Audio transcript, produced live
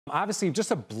Obviously,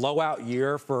 just a blowout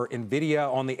year for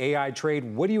Nvidia on the AI trade.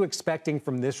 What are you expecting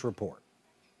from this report?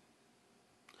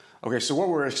 Okay, so what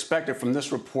we're expecting from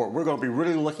this report, we're going to be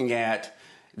really looking at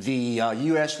the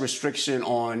U.S. restriction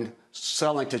on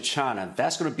selling to China.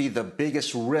 That's going to be the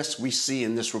biggest risk we see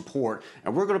in this report.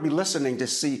 And we're going to be listening to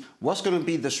see what's going to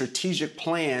be the strategic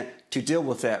plan to deal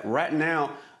with that. Right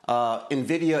now,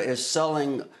 Nvidia is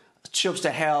selling chips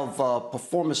that have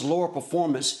lower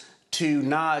performance to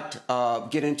not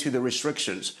get into the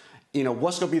restrictions. You know,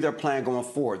 what's going to be their plan going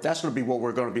forward? That's going to be what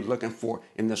we're going to be looking for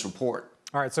in this report.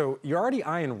 All right, so you're already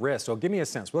eyeing risk. So give me a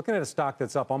sense. We're looking at a stock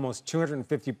that's up almost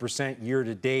 250% year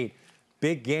to date.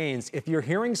 Big gains. If you're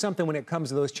hearing something when it comes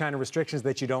to those China restrictions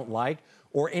that you don't like,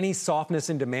 or any softness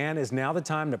in demand, is now the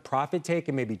time to profit take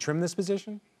and maybe trim this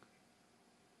position?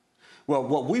 Well,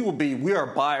 what we are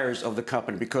buyers of the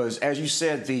company because, as you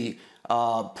said, the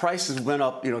prices went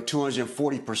up,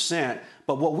 240%.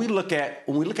 But what we look at,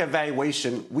 when we look at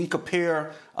valuation, we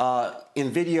compare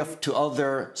Nvidia to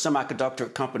other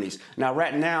semiconductor companies. Now,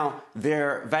 right now,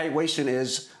 their valuation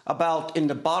is about in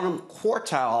the bottom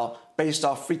quartile based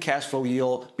off free cash flow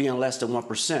yield being less than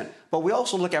 1%. But we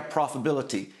also look at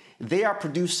profitability. They are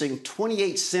producing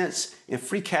 28 cents in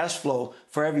free cash flow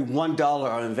for every $1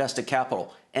 of invested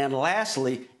capital. And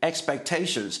lastly,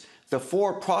 expectations. The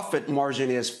forward profit margin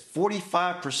is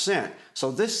 45%. So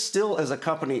this still is a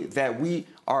company that we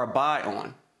are a buy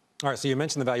on. All right, so you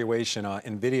mentioned the valuation.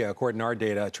 Nvidia, according to our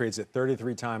data, trades at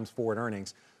 33 times forward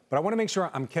earnings. But I want to make sure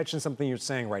I'm catching something you're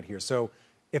saying right here. So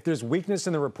if there's weakness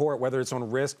in the report, whether it's on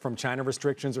risk from China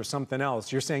restrictions or something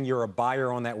else, you're saying you're a buyer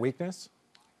on that weakness?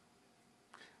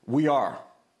 We are,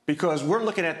 because we're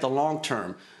looking at the long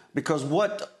term. Because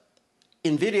what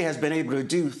Nvidia has been able to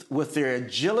do with their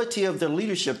agility of their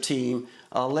leadership team,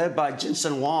 led by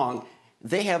Jensen Huang,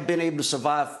 they have been able to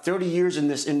survive 30 years in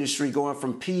this industry, going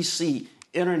from PC,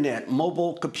 internet,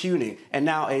 mobile computing, and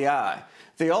now AI.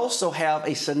 They also have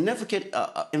a significant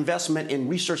investment in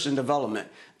research and development.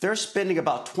 They're spending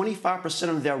about 25%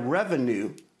 of their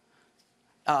revenue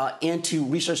into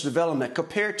research and development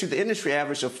compared to the industry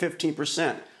average of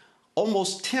 15%,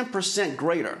 almost 10%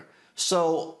 greater.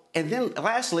 So, and then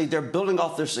lastly, they're building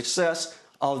off their success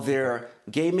of their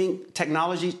gaming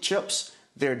technology chips,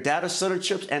 their data center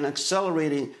chips, and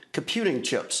accelerating computing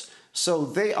chips. So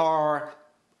they are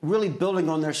really building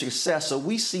on their success. So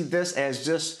we see this as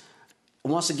just,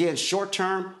 once again, short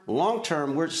term, long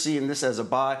term, we're seeing this as a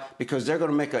buy because they're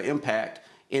going to make an impact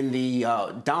in the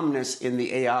dominance in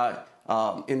the AI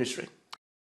industry.